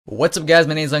What's up, guys?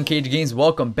 My name is unCAGEDgamez.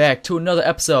 Welcome back to another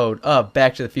episode of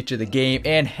Back to the Future the Game,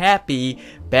 and happy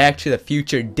Back to the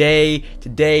Future Day.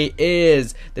 Today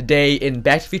is the day in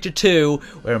Back to the Future 2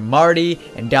 where Marty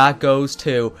and Doc goes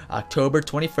to October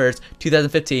 21st,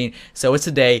 2015. So it's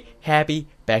today. Happy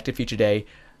Back to the Future Day.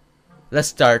 Let's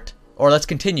start, or let's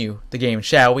continue the game,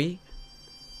 shall we?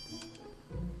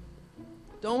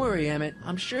 Don't worry, Emmett.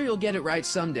 I'm sure you'll get it right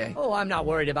someday. Oh, I'm not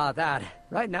worried about that.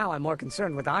 Right now, I'm more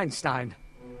concerned with Einstein.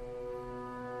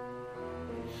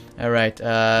 Alright,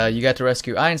 you got to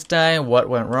rescue Einstein. What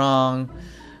went wrong?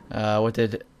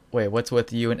 What's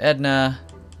with you and Edna?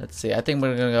 Let's see, I think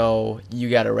we're gonna go, you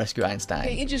gotta rescue Einstein.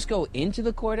 Can't you just go into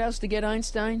the courthouse to get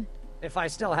Einstein? If I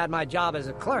still had my job as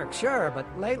a clerk, sure,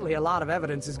 but lately a lot of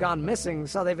evidence has gone missing,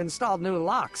 so they've installed new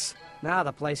locks. Now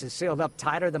the place is sealed up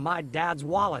tighter than my dad's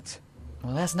wallet.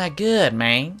 Well, that's not good,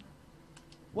 man.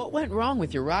 What went wrong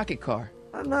with your rocket car?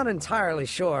 I'm not entirely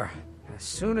sure. As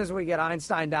soon as we get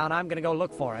Einstein down, I'm gonna go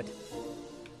look for it.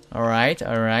 Alright.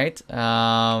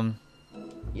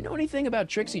 You know anything about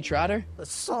Trixie Trotter? The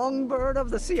songbird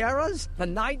of the Sierras? The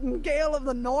nightingale of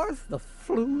the north? The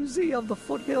floozy of the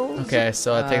foothills? Okay,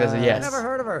 so I think that's a yes. Never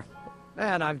heard of her.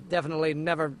 And I've definitely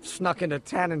never snuck into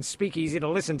Tannen's speakeasy to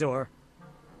listen to her.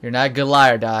 You're not a good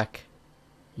liar, Doc.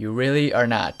 You really are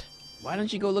not. Why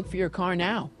don't you go look for your car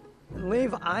now?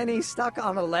 Leave Einie stuck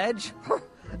on a ledge?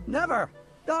 Never!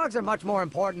 Dogs are much more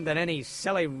important than any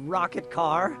silly rocket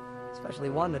car. Especially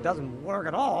one that doesn't work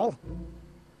at all.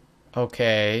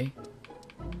 Okay.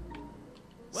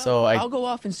 Well, So I'll go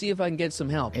off and see if I can get some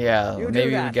help. Yeah, You maybe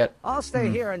do that. we get... I'll stay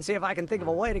here and see if I can think of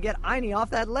a way to get Einie off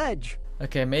that ledge.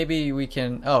 Okay, maybe we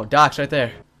can... Oh, Doc's right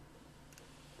there.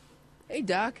 Hey,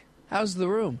 Doc. How's the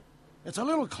room? It's a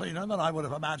little cleaner than I would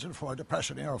have imagined for a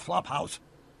Depression-era flophouse.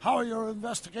 How are your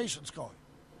investigations going?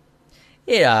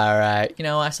 Yeah, alright. You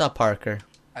know, I saw Parker.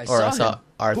 I Or I saw saw him.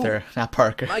 Arthur, not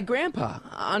Parker. My grandpa,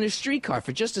 on his streetcar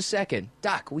for just a second.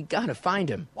 Doc, we gotta find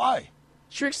him. Why?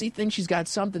 Trixie thinks she's got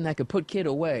something that could put Kid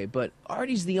away, but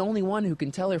Artie's the only one who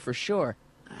can tell her for sure.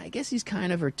 I guess he's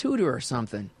kind of her tutor or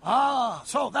something. Ah,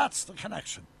 so that's the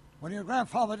connection. When your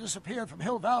grandfather disappeared from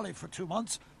Hill Valley for 2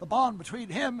 months, the bond between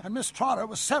him and Miss Trotter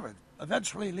was severed,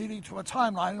 eventually leading to a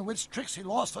timeline in which Trixie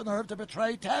lost the nerve to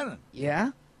betray Tannen.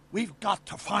 Yeah? We've got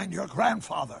to find your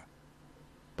grandfather.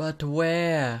 But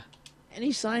where?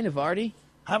 Any sign of Artie?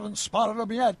 Haven't spotted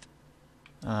him yet.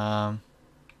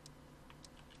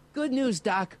 Good news,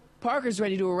 Doc. Parker's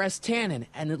ready to arrest Tannen,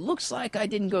 and it looks like I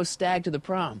didn't go stag to the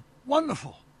prom.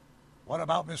 Wonderful. What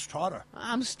about Miss Trotter?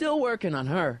 I'm still working on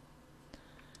her.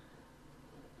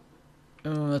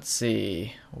 Let's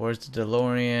see. Where's the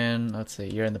DeLorean? Let's see.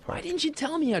 You're in the park. Why didn't you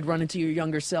tell me I'd run into your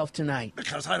younger self tonight?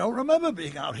 Because I don't remember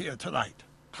being out here tonight.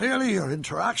 Clearly, your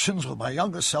interactions with my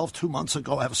younger self 2 months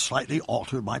ago have slightly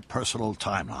altered my personal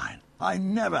timeline. I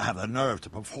never have the nerve to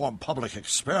perform public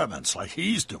experiments like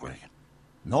he's doing.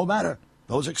 No matter.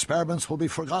 Those experiments will be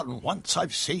forgotten once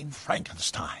I've seen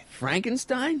Frankenstein.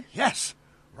 Frankenstein? Yes.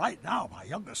 Right now, my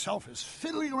younger self is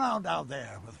fiddling around down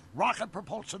there with rocket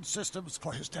propulsion systems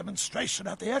for his demonstration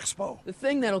at the expo. The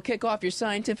thing that'll kick off your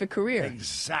scientific career.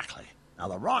 Exactly. Now,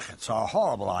 the rockets are a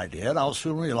horrible idea, and I'll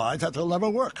soon realize that they'll never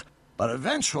work. But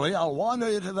eventually, I'll wander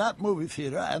into that movie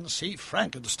theater and see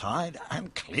Frankenstein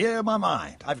and clear my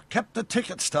mind. I've kept the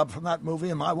ticket stub from that movie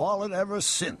in my wallet ever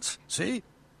since. See?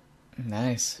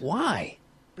 Nice. Why?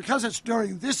 Because it's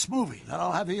during this movie that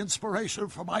I'll have the inspiration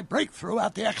for my breakthrough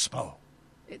at the expo.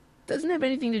 It doesn't have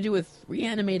anything to do with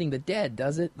reanimating the dead,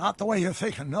 does it? Not the way you're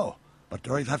thinking, no. But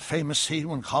during that famous scene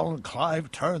when Colin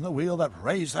Clive turned the wheel that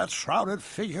raised that shrouded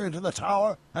figure into the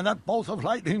tower, and that bolt of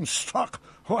lightning struck,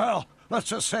 well, let's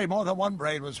just say more than one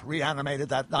brain was reanimated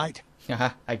that night.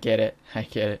 I get it.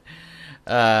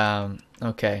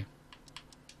 Okay.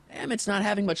 Emmett's not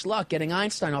having much luck getting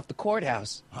Einstein off the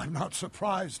courthouse. I'm not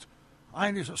surprised.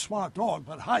 Einie's a smart dog,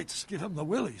 but heights give him the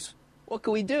willies. What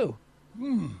can we do?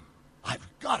 I've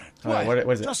got it. All right, what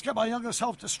is it? Just get my younger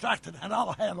self distracted, and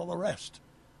I'll handle the rest.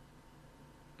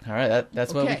 All right,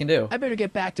 that's what we can do. I better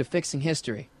get back to fixing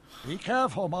history. Be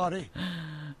careful, Marty.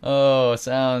 Oh,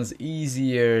 sounds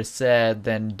easier said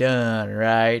than done,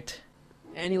 right?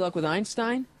 Any luck with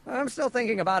Einstein? I'm still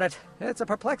thinking about it. It's a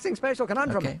perplexing spatial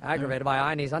conundrum, Okay. aggravated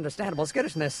by Einie's understandable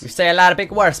skittishness. You say a lot of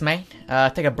big words, man.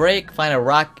 Take a break, find a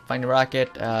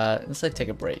rocket. Let's say take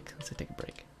a break.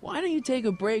 Why don't you take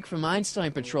a break from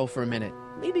Einstein Patrol for a minute?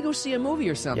 Maybe go see a movie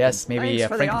or something. Yes, maybe Thanks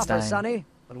for the offer, Frankenstein. Sonny.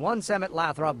 But once Emmett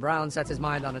Lathrop Brown sets his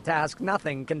mind on a task,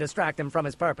 nothing can distract him from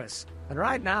his purpose. And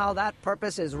right now, that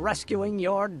purpose is rescuing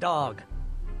your dog.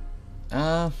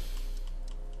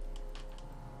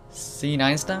 seen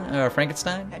Einstein or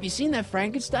Frankenstein? Have you seen that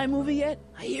Frankenstein movie yet?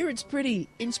 I hear it's pretty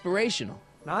inspirational.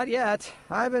 Not yet.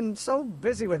 I've been so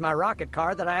busy with my rocket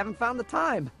car that I haven't found the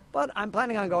time. But I'm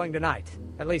planning on going tonight.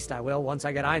 At least I will once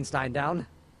I get Einstein down.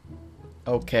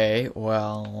 Okay,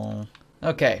 well...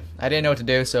 Okay, I didn't know what to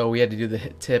do, so we had to do the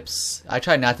tips. I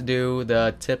tried not to do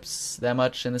the tips that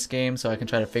much in this game, so I can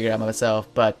try to figure it out myself,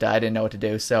 but I didn't know what to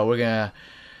do, so we're gonna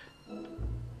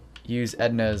use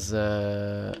Edna's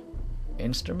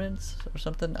instruments or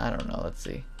something? I don't know, let's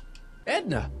see.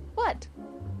 Edna! What?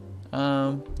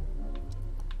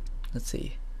 Let's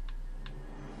see.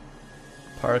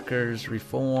 Parker's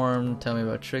reformed, tell me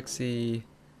about Trixie.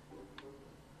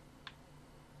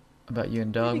 About you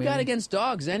and Dog, What have you got maybe? against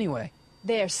dogs, anyway?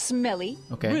 They're smelly,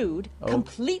 Okay. rude, Oh.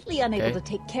 completely unable Okay. to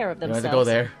take care of You don't have themselves. to go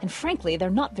there. And frankly,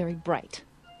 they're not very bright.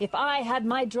 If I had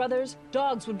my druthers,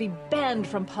 dogs would be banned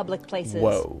from public places.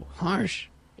 Whoa. Harsh.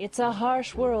 It's a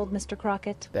harsh world, Mr.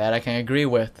 Crockett. That I can agree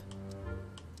with.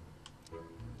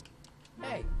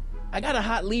 Hey, I got a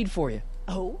hot lead for you.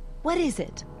 Oh? What is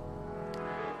it?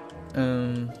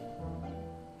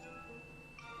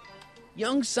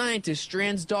 Young scientist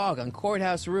strands dog on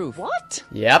courthouse roof. What?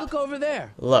 Yep. Look over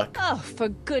there. Look. Oh, for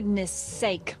goodness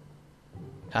sake.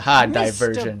 Haha, Mr.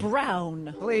 diversion.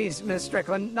 Brown. Please, Miss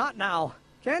Strickland, not now.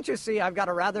 Can't you see I've got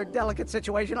a rather delicate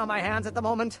situation on my hands at the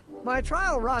moment? My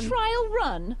trial run... Trial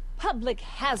run? Public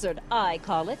hazard, I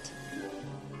call it.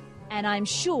 And I'm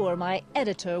sure my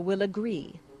editor will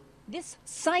agree. This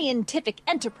scientific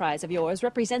enterprise of yours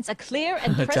represents a clear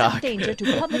and present Doc. danger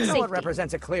to public You know safety. what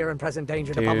represents a clear and present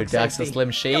danger to Dude, public Doc's safety? a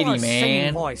Slim Shady, Your singing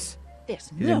man. voice.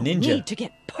 There's He's a no ninja. need to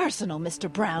get personal,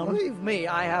 Mr. Brown. Believe me,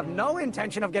 I have no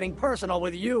intention of getting personal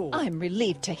with you. I'm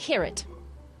relieved to hear it.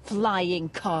 Flying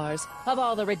cars, of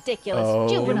all the ridiculous Oh,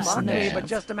 juvenile Mock me, snap. but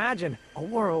just imagine a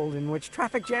world in which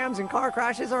traffic jams and car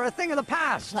crashes are a thing of the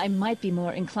past. I might be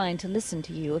more inclined to listen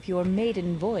to you if your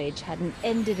maiden voyage hadn't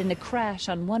ended in a crash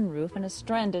on one roof and a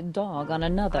stranded dog on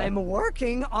another. I'm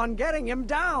working on getting him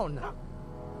down.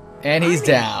 And he's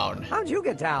down. How'd you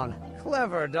get down?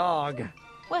 Clever dog.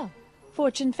 Well,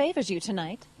 fortune favors you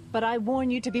tonight, but I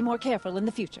warn you to be more careful in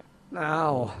the future.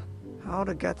 Now, how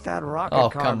to get that rocket Oh,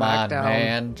 car come back on, down?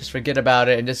 man. Just forget about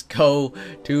it and just go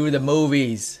to the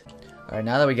movies. Alright,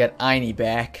 now that we got Einie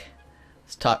back,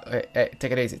 let's talk. Hey,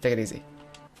 take it easy, take it easy.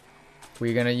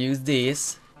 We're gonna use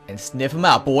these and sniff them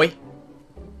out, boy.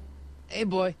 Hey,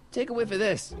 boy, take a whiff of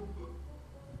this.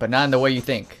 But not in the way you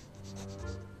think.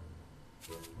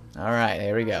 Alright,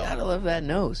 here we go. Gotta love that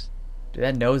nose. Dude,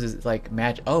 that nose is like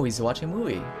match. Oh, he's watching a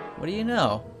movie. What do you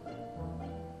know?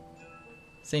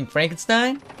 Seeing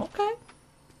Frankenstein? Okay.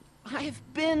 I've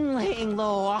been laying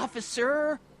low,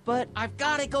 officer, but I've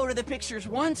got to go to the pictures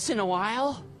once in a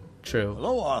while. True.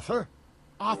 Hello, Arthur.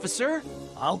 Officer?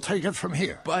 I'll take it from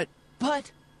here. But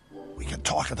But We can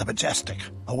talk at the Majestic,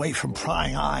 away from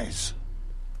prying eyes.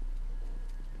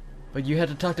 But you had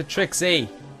to talk to Trixie.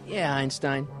 yeah,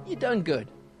 Einstein, you done good.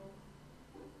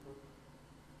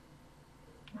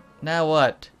 Now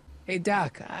what? Hey,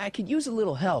 Doc, I could use a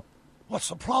little help. What's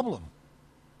the problem?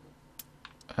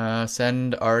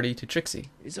 Send Artie to Trixie.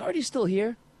 Is Artie still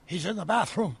here? He's in the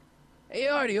bathroom. Hey,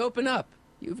 Artie, open up.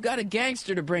 You've got a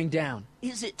gangster to bring down.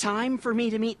 is it time for me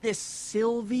to meet this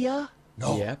Sylvia?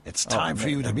 No, Yep. it's Oh, time for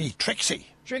no, you to no. meet Trixie.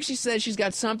 Trixie says she's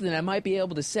got something that might be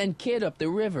able to send Kid up the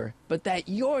river, but that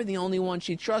you're the only one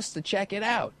she trusts to check it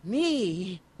out.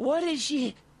 Me? What is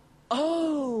she?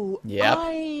 Oh, Yep.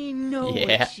 I know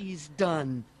Yeah. what she's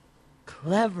done.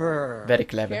 Clever. Very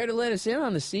clever. Care to let us in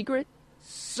on the secret?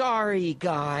 Sorry,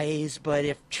 guys, but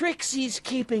if Trixie's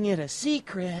keeping it a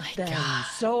secret, then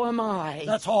so am I.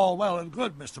 That's all well and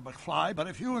good, Mr. McFly, but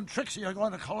if you and Trixie are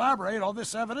going to collaborate on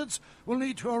this evidence, we'll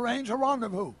need to arrange a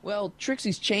rendezvous. Well,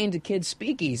 Trixie's chained to Kid's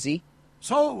speakeasy.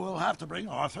 So we'll have to bring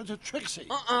Arthur to Trixie.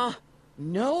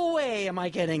 No way am I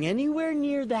getting anywhere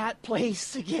near that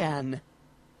place again.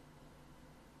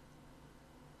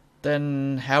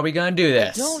 Then how are we gonna do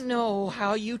this? Don't know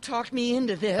how you talked me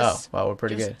into this. Oh, well, we're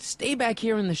pretty Just good. stay back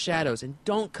here in the shadows and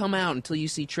don't come out until you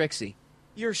see Trixie.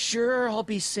 You're sure I'll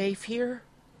be safe here?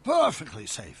 Perfectly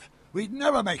safe. We'd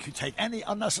never make you take any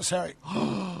unnecessary...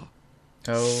 Oh,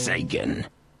 Sagan.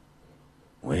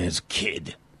 Where's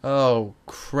Kid? oh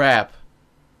crap!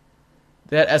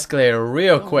 That escalated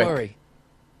real Don't quick. worry.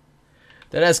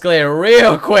 That escalated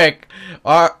real quick.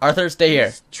 Arthur, stay here.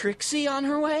 Is Trixie on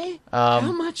her way? Um,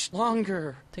 How much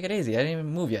longer? Take it easy. I didn't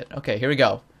even move yet. Okay, here we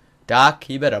go. Doc,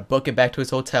 he better book it back to his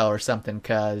hotel or something,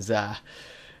 cause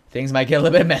things might get a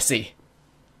little bit messy.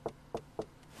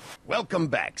 Welcome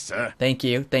back, sir. Thank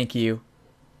you, thank you.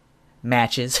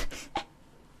 Matches.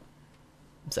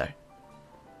 I'm sorry.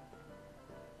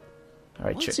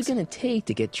 Alright, What's Trixie. it gonna take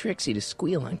to get Trixie to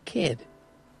squeal on Kid?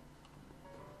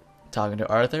 Talking to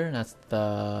Arthur, that's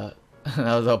the... that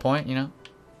was the whole point, you know?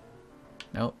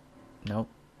 Nope. Nope.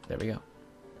 There we go.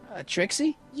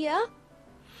 Trixie? Yeah?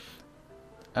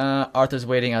 Arthur's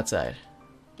waiting outside.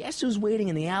 Guess who's waiting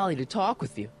in the alley to talk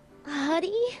with you?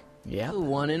 Huddy? Yeah. The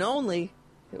one and only.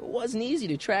 It wasn't easy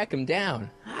to track him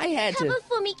down. I had Cover to...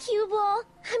 for me, cue ball.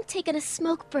 I'm taking a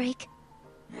smoke break.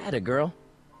 Atta girl.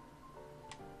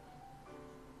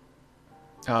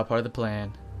 Oh, part of the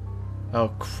plan. Oh,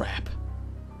 crap.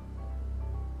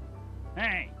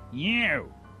 Hey,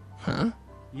 you! Huh?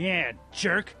 Yeah,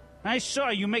 jerk. I saw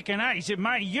you making eyes at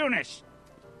my Eunice.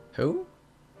 Who?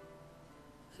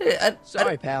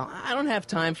 Sorry, pal. I don't have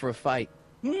time for a fight.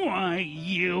 Why,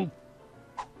 you?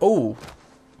 Oh,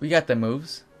 we got the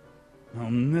moves. I'll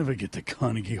never get to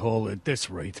Carnegie Hall at this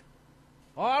rate.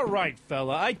 All right,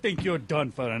 fella. I think you're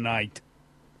done for the night.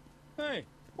 Hey,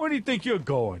 where do you think you're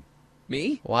going?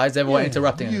 Me? Why is everyone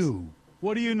interrupting us? You.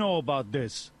 What do you know about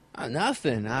this?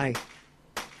 Nothing.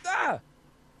 Ah!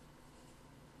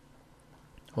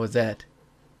 What was that?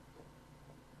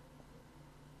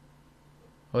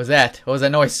 What was that? What was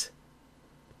that noise?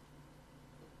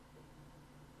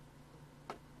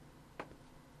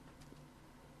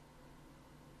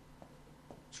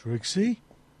 Trixie?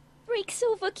 Breaks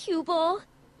over, cue ball.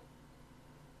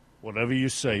 Whatever you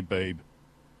say, babe.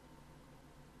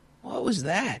 What was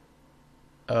that?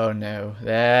 Oh no,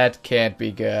 that can't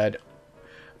be good.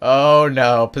 Oh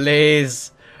no,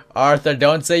 please. Arthur,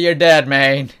 don't say you're dead,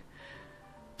 man.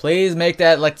 Please make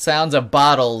that like sounds of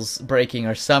bottles breaking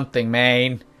or something,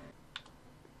 man.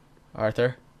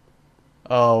 Arthur?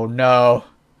 Oh no.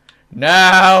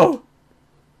 No!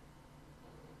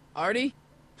 Artie?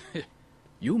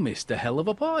 You missed a hell of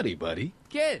a party, buddy.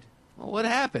 Kid! Well, what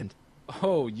happened?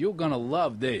 Oh, you're gonna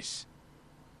love this.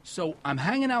 So, I'm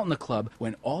hanging out in the club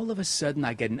when all of a sudden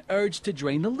I get an urge to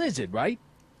drain the lizard, right?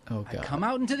 Oh I god. come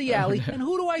out into the alley, and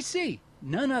who do I see?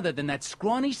 None other than that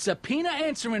scrawny,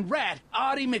 subpoena-answering rat,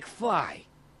 Artie McFly.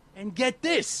 And get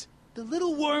this! The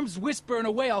little worm's whispering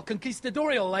away all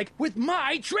conquistadorial-like with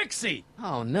my Trixie!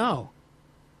 Oh, no.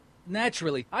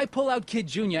 Naturally, I pull out Kid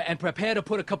Jr. and prepare to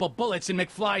put a couple bullets in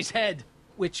McFly's head.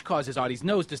 Which causes Artie's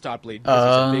nose to start bleeding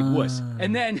because he's a big wuss.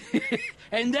 And then...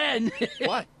 and then...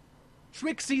 What?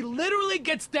 Trixie literally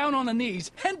gets down on her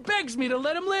knees and begs me to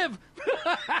let him live.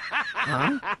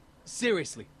 Huh?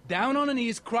 Seriously, down on her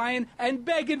knees crying and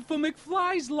begging for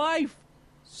McFly's life.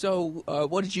 So,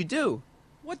 what did you do?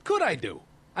 What could I do?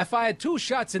 I fired 2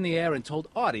 shots in the air and told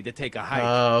Artie to take a hike.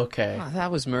 Oh, okay. Oh,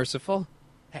 that was merciful.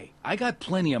 Hey, I got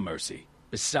plenty of mercy.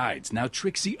 Besides, now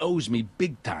Trixie owes me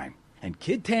big time. And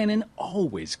Kid Tannen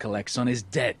always collects on his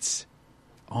debts.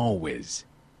 Always.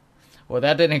 Well,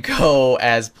 that didn't go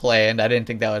as planned. I didn't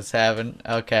think that was happening.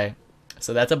 Okay.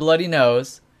 So that's a bloody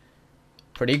nose.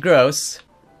 Pretty gross.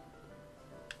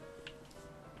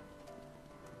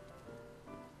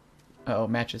 Uh-oh,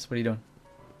 matches. What are you doing?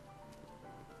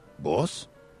 Boss?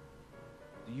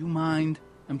 Do you mind?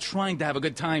 I'm trying to have a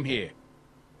good time here.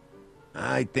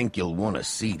 I think you'll want to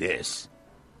see this.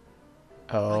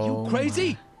 Oh. Are you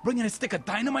crazy? Bringing a stick of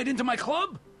dynamite into my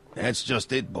club? That's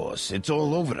just it, boss. It's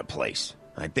all over the place.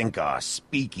 I think our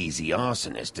speakeasy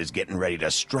arsonist is getting ready to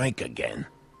strike again.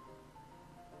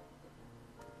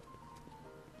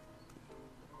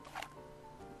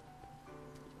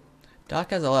 Doc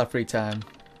has a lot of free time.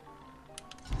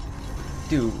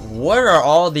 Dude, what are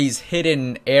all these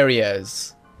hidden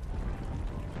areas?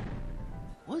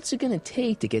 What's it gonna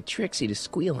take to get Trixie to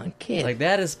squeal on Kid? Like,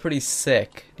 that is pretty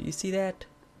sick. Do you see that?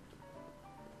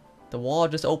 The wall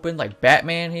just opened like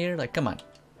Batman here? Like, come on.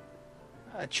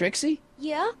 Trixie?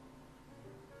 Yeah?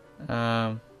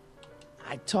 I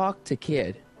talked to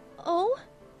Kid. Oh?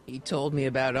 He told me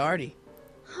about Artie.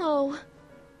 Oh.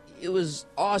 It was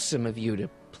awesome of you to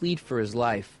plead for his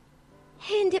life.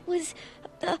 And it was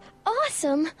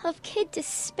awesome of Kid to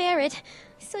spare it.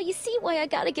 So you see why I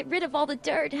gotta get rid of all the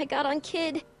dirt I got on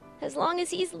Kid. As long as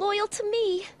he's loyal to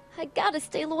me, I gotta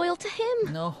stay loyal to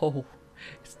him. No,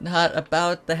 it's not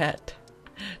about that.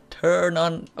 Turn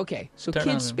on... Okay, so Turn on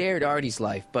him. Kid spared Artie's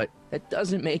life, but that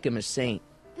doesn't make him a saint.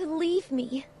 Believe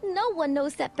me, no one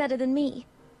knows that better than me.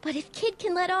 But if Kid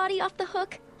can let Artie off the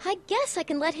hook, I guess I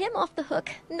can let him off the hook.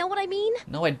 Know what I mean?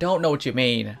 No, I don't know what you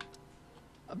mean.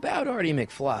 About Artie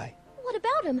McFly. What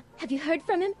about him? Have you heard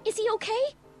from him? Is he okay?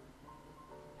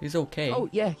 He's okay. Oh,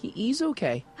 yeah, he's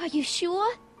okay. Are you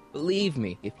sure? Believe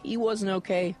me, if he wasn't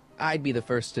okay, I'd be the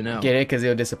first to know. Get it? Because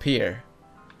he'll disappear.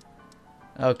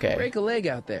 Okay. Break a leg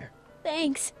out there.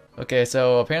 Thanks. Okay,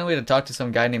 so apparently to talk to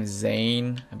some guy named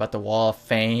Zane about the Wall of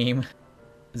Fame.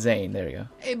 Zane, there you go.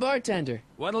 Hey, bartender.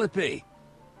 What'll it be?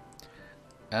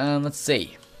 Let's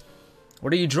see.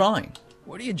 What are you drawing?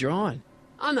 What are you drawing?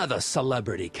 Another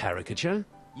celebrity caricature.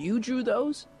 You drew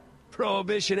those?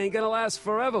 Prohibition ain't gonna last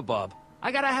forever, Bub.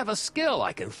 I gotta have a skill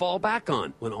I can fall back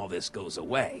on when all this goes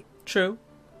away. True.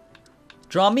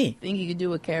 Draw me. Think you could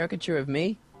do a caricature of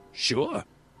me? Sure.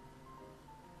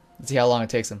 Let's see how long it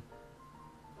takes him.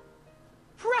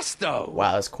 Presto!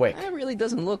 Wow, that's quick. That really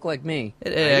doesn't look like me.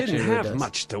 It I actually didn't really have does.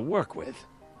 much to work with.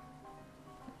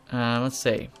 Let's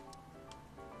see.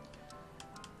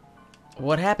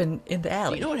 What happened in the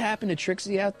alley? You know what happened to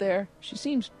Trixie out there? She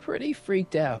seems pretty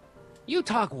freaked out. You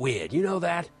talk weird, you know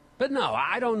that? But no,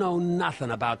 I don't know nothing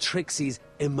about Trixie's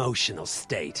emotional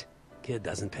state. Kid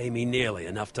doesn't pay me nearly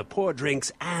enough to pour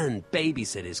drinks and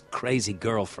babysit his crazy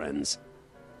girlfriends.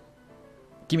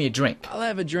 Give me a drink. I'll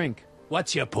have a drink.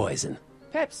 What's your poison?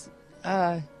 Peps,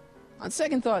 on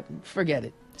second thought, forget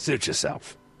it. Suit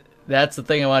yourself. That's the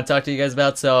thing I want to talk to you guys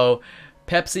about. So,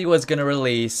 Pepsi was going to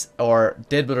release, or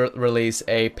did release,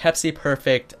 a Pepsi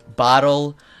Perfect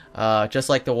bottle, just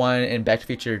like the one in Back to the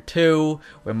Future 2,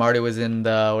 where Marty was in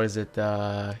the, what is it,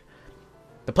 the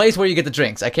place where you get the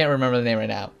drinks. I can't remember the name right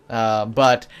now.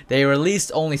 But they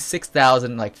released only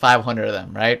 6,500 of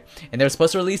them, right? And they were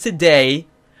supposed to release today,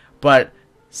 but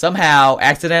somehow,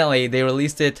 accidentally, they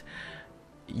released it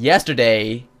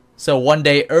yesterday. So one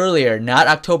day earlier, not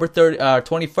October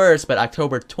 21st, but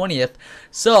October 20th.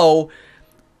 So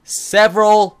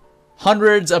several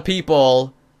hundreds of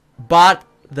people bought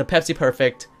the Pepsi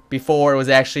Perfect before it was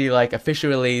actually like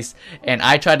officially released, and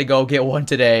I tried to go get one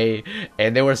today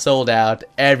and they were sold out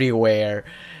everywhere.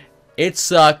 It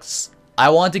sucks. I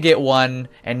want to get one,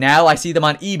 and now I see them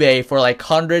on eBay for like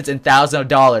hundreds and thousands of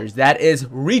dollars. That is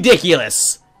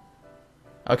ridiculous.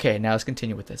 Okay, now let's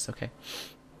continue with this. Okay.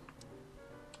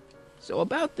 So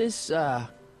about this,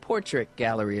 portrait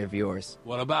gallery of yours.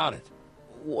 What about it?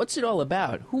 What's it all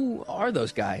about? Who are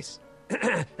those guys?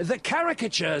 The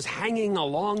caricatures hanging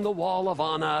along the wall of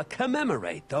honor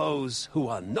commemorate those who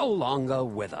are no longer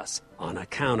with us on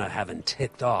account of having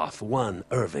ticked off one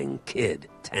Irving Kid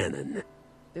Tannen.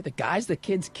 They're the guys the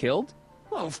kids killed?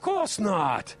 Well, of course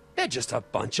not. They're just a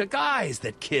bunch of guys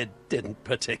that Kid didn't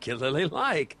particularly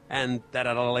like, and that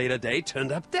at a later date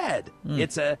turned up dead.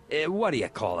 It's what do you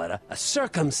call it? A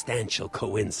circumstantial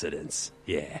coincidence.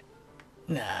 Yeah.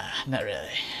 Nah, not really.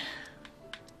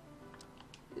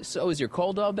 So is your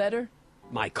cold all better?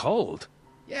 My cold?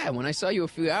 Yeah, when I saw you a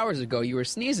few hours ago, you were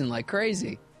sneezing like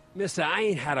crazy. Mister, I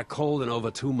ain't had a cold in over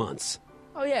 2 months.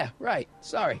 Oh yeah, right.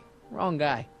 Sorry. Wrong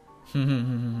guy.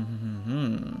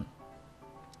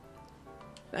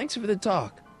 Thanks for the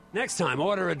talk. Next time,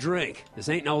 order a drink. This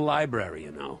ain't no library,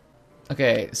 you know.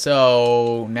 Okay,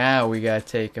 so now we gotta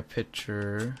take a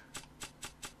picture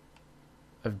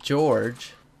of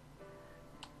George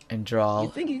and draw. You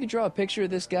think you could draw a picture of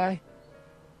this guy?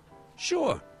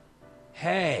 Sure.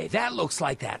 Hey, that looks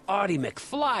like that Artie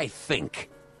McFly think.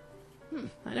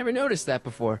 I never noticed that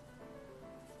before.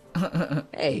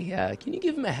 Hey, can you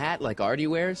give him a hat like Artie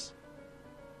wears?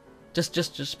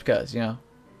 Just because, you know.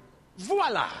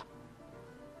 Voila!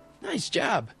 Nice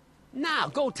job. Now,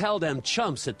 go tell them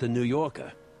chumps at the New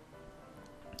Yorker.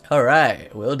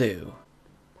 Alright, will do.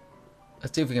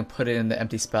 Let's see if we can put it in the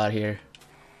empty spot here.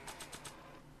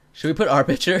 Should we put our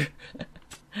picture?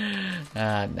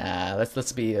 Nah,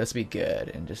 let's be good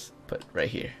and just put right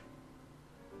here.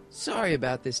 Sorry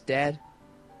about this, Dad.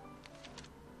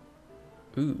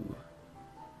 Ooh.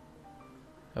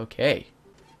 Okay.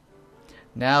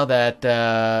 Now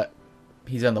that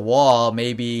he's on the wall,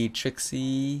 maybe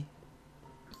Trixie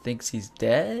thinks he's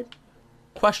dead?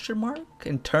 Question mark?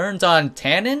 And turns on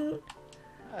Tannen?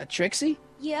 Trixie?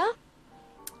 Yeah?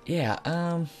 Yeah,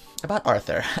 about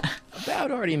Arthur.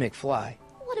 About Artie McFly.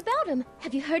 What about him?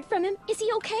 Have you heard from him? Is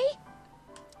he okay?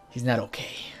 He's not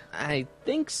okay. I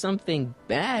think something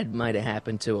bad might have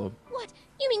happened to him. What?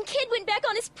 You mean Kid went back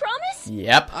on his promise?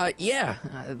 Yep. Yeah,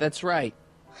 that's right.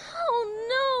 Oh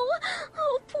no!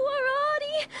 Oh, poor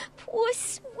Artie! Poor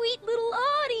sweet little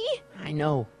Artie! I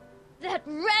know. That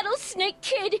rattlesnake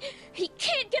kid! He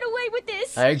can't get away with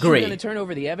this! I agree. You gonna turn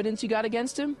over the evidence you got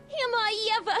against him? Am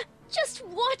I ever? Just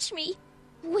watch me!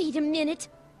 Wait a minute.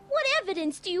 What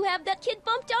evidence do you have that kid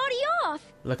bumped Artie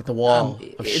off? Look at the wall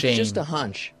of it's shame. just a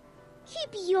hunch. Keep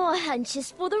your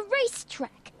hunches for the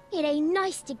racetrack. It ain't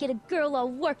nice to get a girl all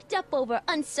worked up over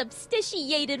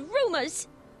unsubstantiated rumors.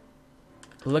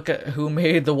 Look at who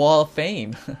made the Wall of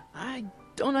Fame. I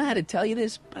don't know how to tell you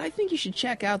this, but I think you should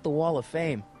check out the Wall of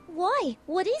Fame. Why?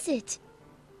 What is it?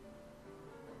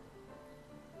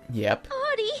 Yep.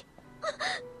 Artie!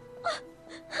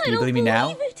 Do you believe me now?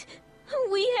 It.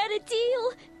 We had a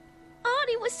deal.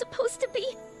 Artie was supposed to be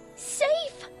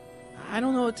safe. I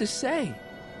don't know what to say.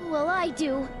 Well, I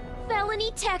do.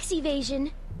 Felony tax evasion.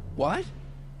 What?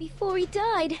 Before he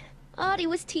died, Artie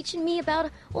was teaching me about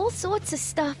all sorts of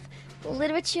stuff.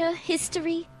 Literature,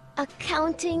 history,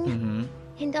 accounting.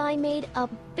 And I made a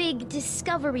big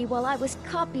discovery while I was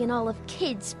copying all of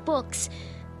Kid's books.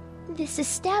 This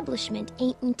establishment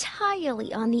ain't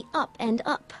entirely on the up and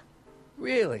up.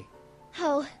 Really?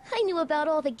 Oh, I knew about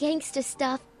all the gangster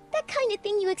stuff. That kind of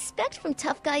thing you expect from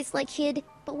tough guys like Kid.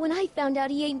 But when I found out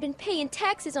he ain't been paying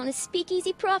taxes on his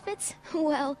speakeasy profits,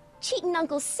 well, cheating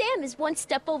Uncle Sam is one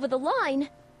step over the line.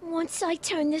 Once I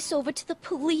turn this over to the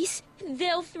police,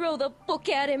 they'll throw the book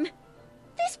at him.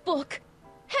 This book!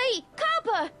 Hey,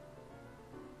 copper!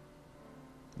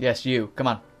 Yes, you. Come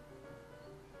on.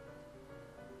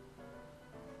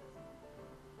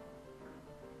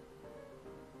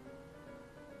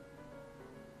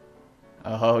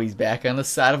 Oh, he's back on the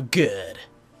side of good.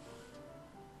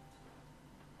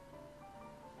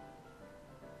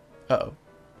 Uh-oh.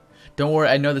 Don't worry,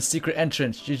 I know the secret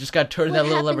entrance. You just gotta turn that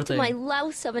little lever thing. What happened to my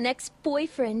louse of an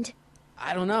ex-boyfriend?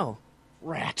 I don't know.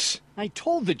 Rats. I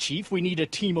told the chief we need a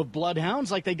team of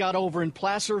bloodhounds like they got over in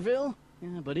Placerville.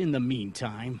 Yeah, but in the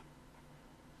meantime...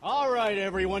 All right,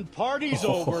 everyone, party's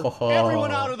over.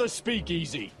 Everyone out of the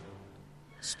speakeasy.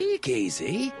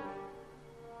 Speakeasy?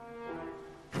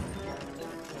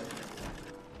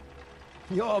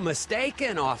 You're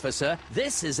mistaken, officer.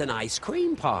 This is an ice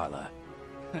cream parlor.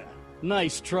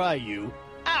 Nice try, you.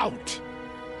 Out!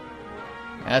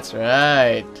 That's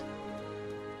right.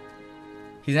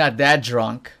 He's not that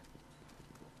drunk.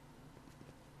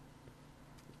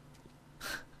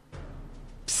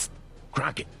 Psst,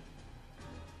 Crockett.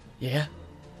 Yeah?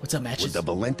 What's up, Matches? Would the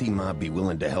Valenti mob be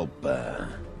willing to help,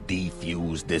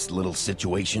 defuse this little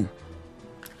situation?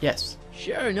 Yes.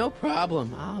 Sure, no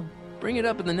problem. I'll bring it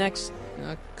up in the next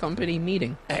company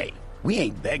meeting. Hey, we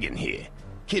ain't begging here.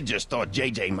 Kid just thought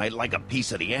JJ might like a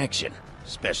piece of the action,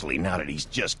 especially now that he's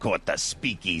just caught the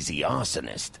speakeasy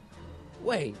arsonist.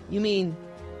 Wait, you mean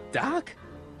Doc?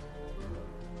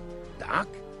 Doc?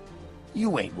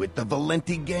 You ain't with the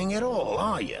Valenti gang at all,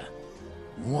 are you?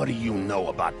 What do you know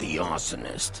about the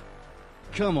arsonist?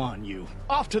 Come on, you.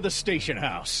 Off to the station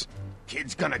house.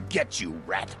 Kid's gonna get you,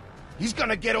 rat. He's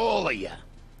gonna get all of you.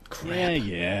 Crap.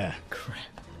 Yeah. Crap.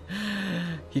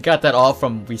 He got that all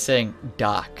from we saying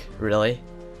Doc. Really?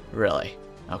 Really?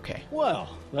 Okay.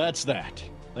 Well, that's that.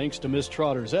 Thanks to Miss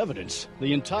Trotter's evidence,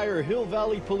 the entire Hill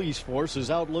Valley police force is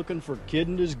out looking for Kid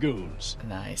and his goons.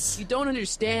 Nice. You don't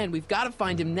understand. We've got to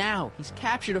find him now. He's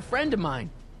captured a friend of mine.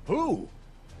 Who?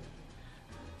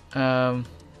 Let's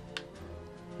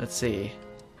see.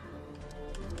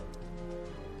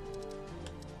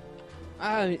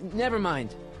 Never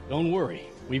mind. Don't worry.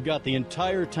 We've got the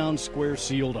entire town square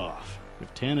sealed off.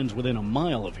 If Tannen's within a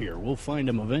mile of here, we'll find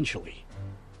him eventually.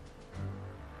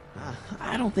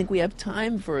 I don't think we have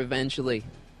time for eventually.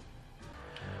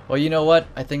 Well, you know what?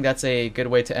 I think that's a good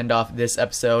way to end off this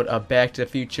episode of Back to the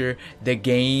Future, the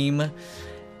game.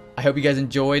 I hope you guys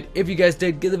enjoyed. If you guys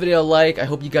did, give the video a like. I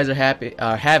hope you guys are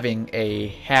having a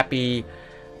happy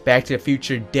Back to the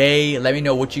Future day. Let me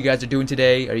know what you guys are doing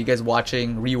today. Are you guys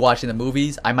rewatching the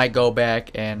movies? I might go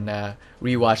back and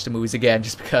rewatch the movies again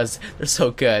just because they're so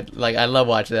good. Like, I love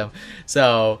watching them.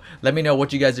 So let me know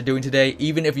what you guys are doing today.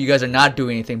 Even if you guys are not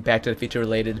doing anything Back to the Future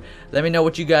related, let me know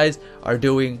what you guys are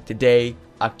doing today,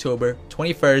 October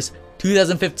 21st,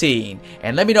 2015.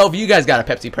 And let me know if you guys got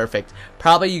a Pepsi Perfect.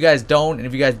 Probably you guys don't. And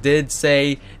if you guys did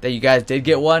say that you guys did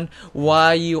get one,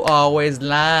 why you always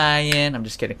lying? I'm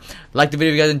just kidding. Like the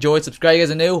video if you guys enjoyed. Subscribe if you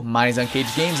guys are new. My name's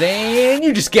unCAGEDgamez, and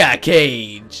you just got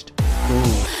caged.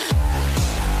 Ooh.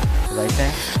 Like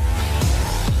that?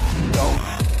 Don't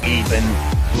even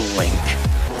blink.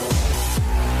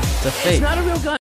 It's a fake. It's not a real gun.